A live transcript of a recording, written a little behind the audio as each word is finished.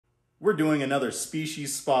we're doing another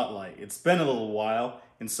species spotlight. It's been a little while,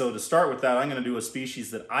 and so to start with that, I'm going to do a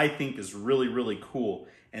species that I think is really, really cool,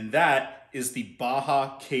 and that is the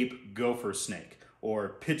Baja Cape gopher snake,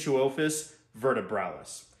 or Pituophis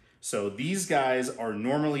vertebralis. So these guys are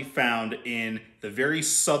normally found in the very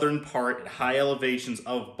southern part at high elevations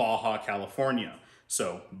of Baja, California.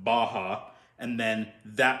 So Baja, and then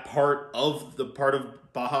that part of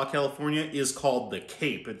Baja, California is called the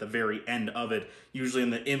Cape at the very end of it, usually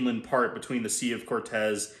in the inland part between the Sea of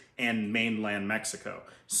Cortez and mainland Mexico.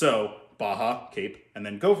 So Baja, Cape, and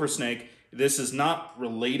then gopher snake. This is not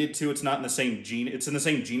related to, it's not in the same it's in the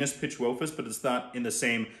same genus Pituophis, but it's not in the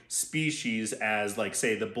same species as, like,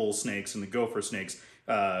 say, the bull snakes and the gopher snakes,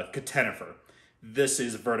 Catenifer. This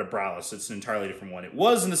is vertebralis. It's an entirely different one. It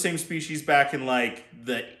was in the same species back in, like,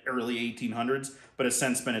 the early 1800s, but has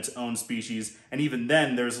since been its own species. And even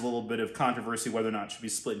then, there's a little bit of controversy whether or not it should be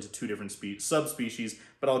split into two different subspecies,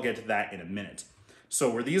 but I'll get to that in a minute. So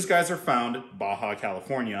where these guys are found, Baja,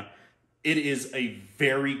 California, it is a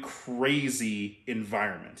very crazy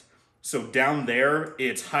environment. So down there,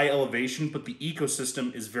 it's high elevation, but the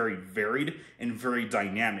ecosystem is very varied and very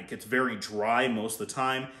dynamic. It's very dry most of the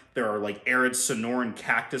time. There are, like, arid Sonoran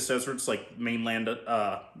cactus deserts, like mainland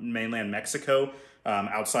Mexico,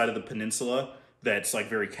 outside of the peninsula, that's, like,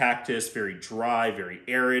 very cactus, very dry, very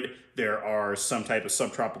arid. There are some type of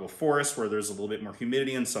subtropical forests where there's a little bit more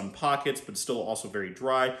humidity in some pockets, but still also very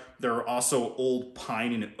dry. There are also old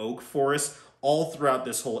pine and oak forests all throughout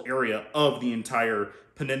this whole area of the entire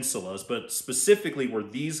peninsulas, but specifically where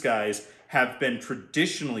these guys have been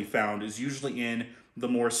traditionally found is usually in the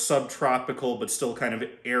more subtropical but still kind of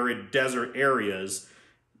arid desert areas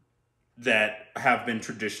that have been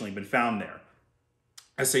traditionally been found there.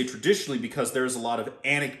 I say traditionally because there's a lot of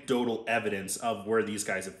anecdotal evidence of where these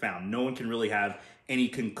guys have found. No one can really have any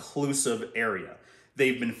conclusive area.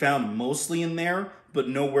 They've been found mostly in there, but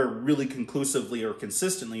nowhere really conclusively or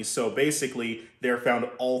consistently. So basically, they're found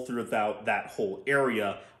all throughout that whole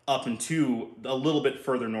area up into a little bit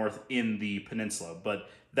further north in the peninsula. But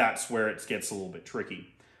that's where it gets a little bit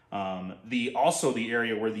tricky. Also the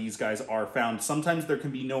area where these guys are found, sometimes there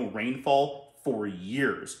can be no rainfall for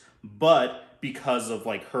years. But because of,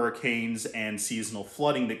 like, hurricanes and seasonal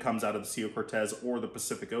flooding that comes out of the Sea of Cortez or the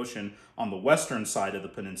Pacific Ocean on the western side of the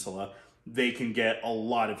peninsula, they can get a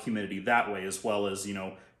lot of humidity that way, as well as, you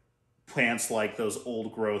know, plants like those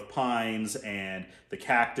old growth pines and the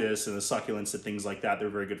cactus and the succulents and things like that. They're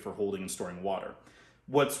very good for holding and storing water.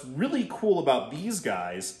 What's really cool about these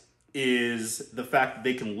guys is the fact that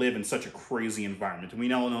they can live in such a crazy environment. And we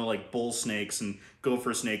now know, like, bull snakes and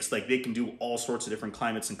gopher snakes, like, they can do all sorts of different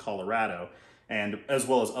climates in Colorado, and as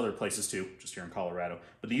well as other places too, just here in Colorado.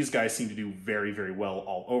 But these guys seem to do very, very well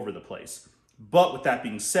all over the place. But with that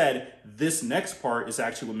being said, this next part is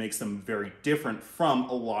actually what makes them very different from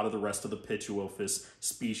a lot of the rest of the Pituophis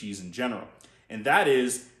species in general. And that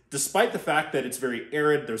is, despite the fact that it's very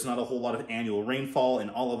arid, there's not a whole lot of annual rainfall and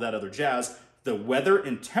all of that other jazz, the weather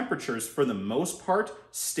and temperatures, for the most part,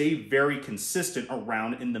 stay very consistent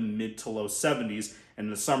around in the mid to low 70s,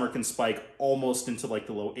 and the summer can spike almost into, like,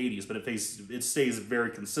 the low 80s, but it stays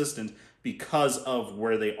very consistent because of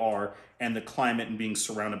where they are and the climate and being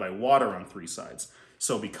surrounded by water on three sides.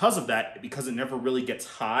 So because of that, because it never really gets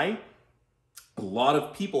high, a lot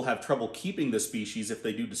of people have trouble keeping the species if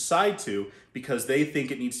they do decide to, because they think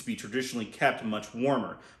it needs to be traditionally kept much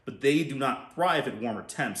warmer. But they do not thrive at warmer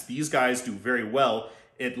temps. These guys do very well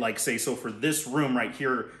at, like, say, so for this room right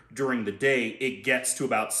here during the day, it gets to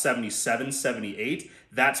about 77, 78.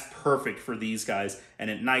 That's perfect for these guys. And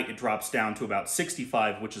at night, it drops down to about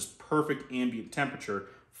 65, which is perfect ambient temperature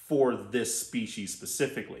for this species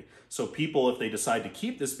specifically. So people, if they decide to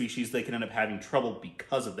keep this species, they can end up having trouble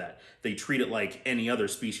because of that. They treat it like any other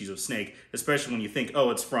species of snake, especially when you think, oh,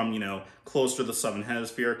 it's from, you know, closer to the southern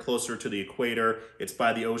hemisphere, closer to the equator, it's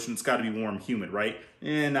by the ocean, it's got to be warm, humid, right?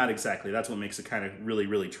 Not exactly. That's what makes it kind of really,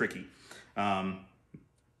 really tricky.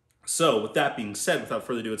 So with that being said, without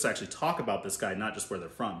further ado, let's actually talk about this guy, not just where they're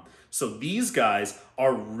from. So these guys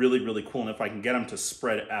are really, really cool, and if I can get them to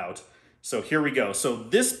spread it out. So here we go. So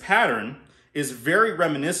this pattern is very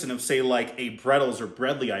reminiscent of, say, like a Bredl's or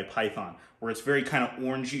Bredlii python, where it's very kind of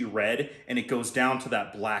orangey red and it goes down to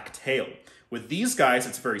that black tail. With these guys,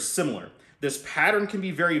 it's very similar. This pattern can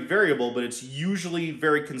be very variable, but it's usually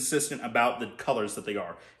very consistent about the colors that they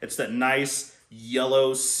are. It's that nice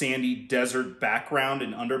yellow, sandy desert background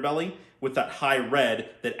and underbelly with that high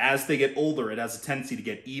red that as they get older, it has a tendency to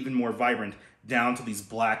get even more vibrant down to these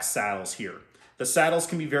black saddles here. The saddles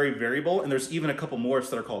can be very variable, and there's even a couple morphs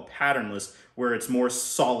that are called patternless, where it's more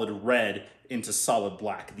solid red into solid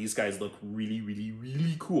black. These guys look really, really,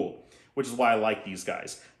 really cool. which is why I like these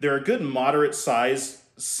guys. They're a good moderate size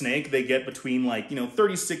snake. They get between like,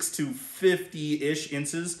 36 to 50-ish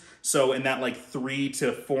inches. So in that like 3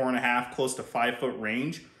 to 4.5, close to 5 foot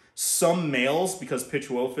range. Some males, because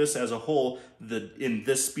Pituophis as a whole, in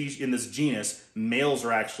this species, in this genus, males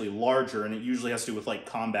are actually larger, and it usually has to do with like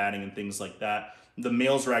combating and things like that. The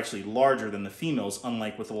males are actually larger than the females,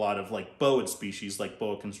 unlike with a lot of like boa species like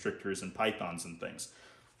boa constrictors and pythons and things.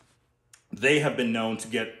 They have been known to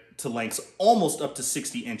get to lengths almost up to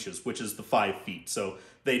 60 inches, which is the 5 feet. So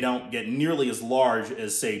they don't get nearly as large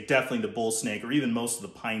as, say, definitely the bull snake or even most of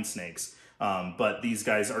the pine snakes. But these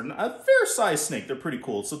guys are a fair-sized snake. They're pretty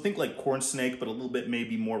cool. So think like corn snake, but a little bit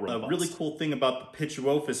maybe more robust. A really cool thing about the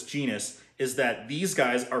Pituophis genus is that these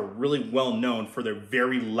guys are really well known for their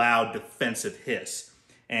very loud defensive hiss.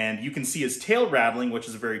 And you can see his tail rattling, which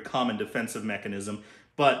is a very common defensive mechanism,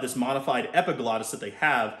 but this modified epiglottis that they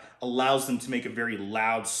have allows them to make a very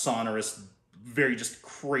loud, sonorous, very just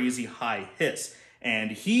crazy high hiss.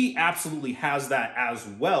 And he absolutely has that as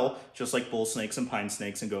well, just like bull snakes and pine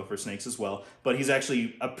snakes and gopher snakes as well. But he's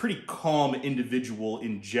actually a pretty calm individual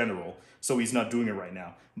in general, so he's not doing it right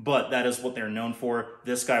now. But that is what they're known for.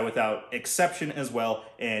 This guy without exception as well,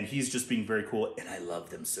 and he's just being very cool, and I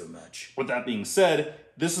love them so much. With that being said,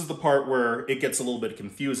 this is the part where it gets a little bit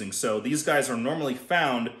confusing. So these guys are normally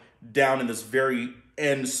found down in this very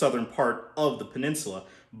end southern part of the peninsula,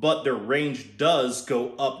 but their range does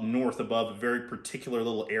go up north above a very particular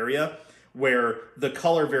little area where the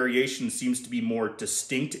color variation seems to be more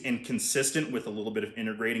distinct and consistent with a little bit of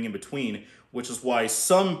integrating in between, which is why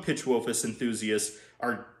some Pituophis enthusiasts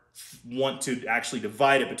want to actually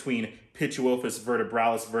divide it between Pituophis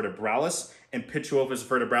vertebralis and Pituophis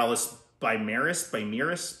vertebralis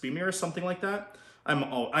bimeris, something like that.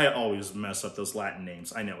 I always mess up those Latin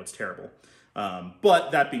names. I know, it's terrible.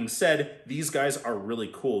 But that being said, these guys are really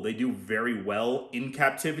cool. They do very well in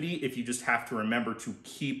captivity if you just have to remember to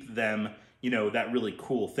keep them, that really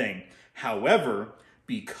cool thing. However,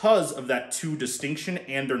 because of that two distinction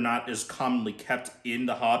and they're not as commonly kept in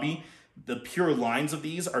the hobby, the pure lines of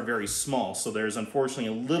these are very small. So there's unfortunately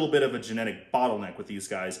a little bit of a genetic bottleneck with these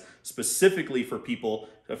guys, specifically for people,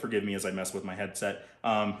 forgive me as I mess with my headset,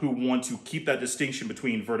 who want to keep that distinction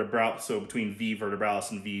between between V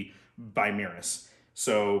vertebralis and V bimeris.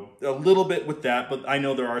 So a little bit with that, but I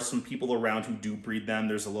know there are some people around who do breed them.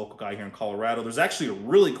 There's a local guy here in Colorado. There's actually a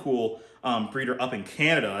really cool breeder up in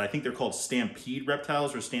Canada. I think they're called Stampede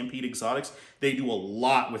Reptiles or Stampede Exotics. They do a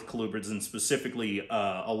lot with colubrids and specifically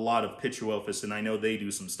a lot of Pituophis, and I know they do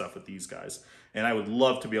some stuff with these guys. And I would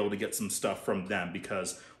love to be able to get some stuff from them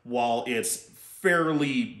because while it's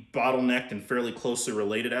fairly bottlenecked and fairly closely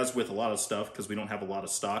related, as with a lot of stuff, because we don't have a lot of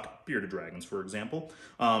stock, bearded dragons, for example.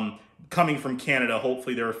 Coming from Canada,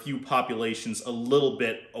 hopefully there are a few populations a little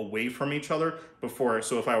bit away from each other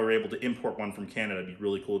so if I were able to import one from Canada, it'd be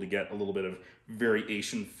really cool to get a little bit of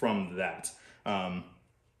variation from that.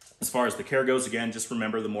 As far as the care goes, again, just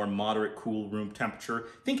remember the more moderate, cool room temperature.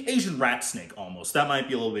 Think Asian rat snake almost. That might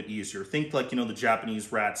be a little bit easier. Think like, the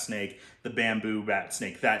Japanese rat snake, the bamboo rat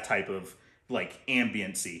snake, that type of like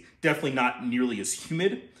ambiency. Definitely not nearly as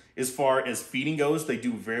humid. As far as feeding goes, they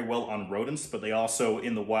do very well on rodents, but they also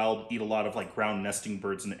in the wild eat a lot of like ground nesting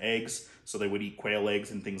birds and eggs. So they would eat quail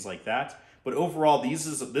eggs and things like that. But overall, this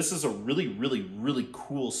is a really, really, really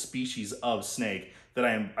cool species of snake that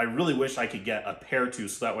I really wish I could get a pair to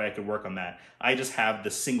so that way I could work on that. I just have the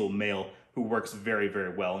single male who works very,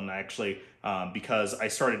 very well. And actually, because I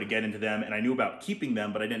started to get into them and I knew about keeping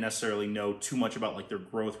them, but I didn't necessarily know too much about like their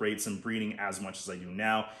growth rates and breeding as much as I do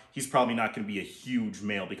now. He's probably not going to be a huge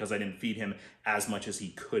male because I didn't feed him as much as he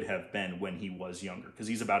could have been when he was younger, because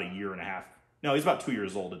he's about 1.5 years. No, he's about 2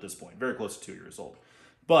 years old at this point, very close to 2 years old.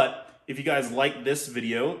 But if you guys like this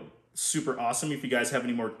video, super awesome. If you guys have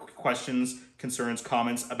any more questions, concerns,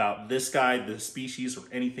 comments about this guy, the species, or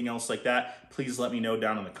anything else like that, please let me know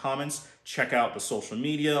down in the comments. Check out the social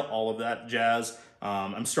media, all of that jazz.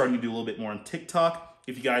 I'm starting to do a little bit more on TikTok.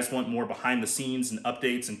 If you guys want more behind the scenes and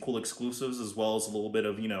updates and cool exclusives, as well as a little bit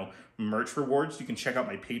of, merch rewards, you can check out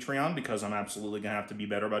my Patreon, because I'm absolutely going to have to be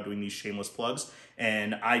better about doing these shameless plugs.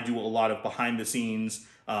 And I do a lot of behind the scenes,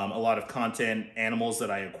 a lot of content, animals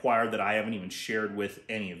that I acquired that I haven't even shared with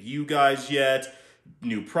any of you guys yet.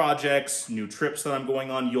 New projects, new trips that I'm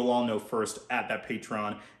going on, you'll all know first at that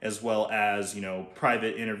Patreon, as well as,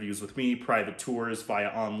 private interviews with me, private tours via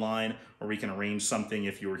online, or we can arrange something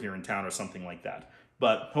if you were here in town or something like that.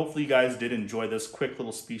 But hopefully you guys did enjoy this quick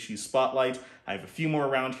little species spotlight. I have a few more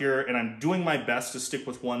around here, and I'm doing my best to stick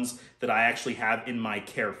with ones that I actually have in my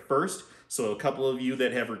care first. So a couple of you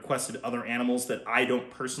that have requested other animals that I don't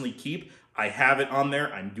personally keep, I have it on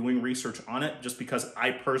there. I'm doing research on it just because I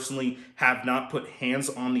personally have not put hands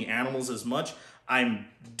on the animals as much. I'm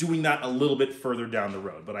doing that a little bit further down the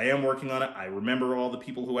road, but I am working on it. I remember all the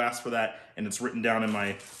people who asked for that, and it's written down in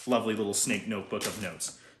my lovely little snake notebook of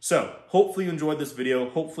notes. So hopefully you enjoyed this video.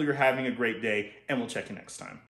 Hopefully you're having a great day, and we'll check you next time.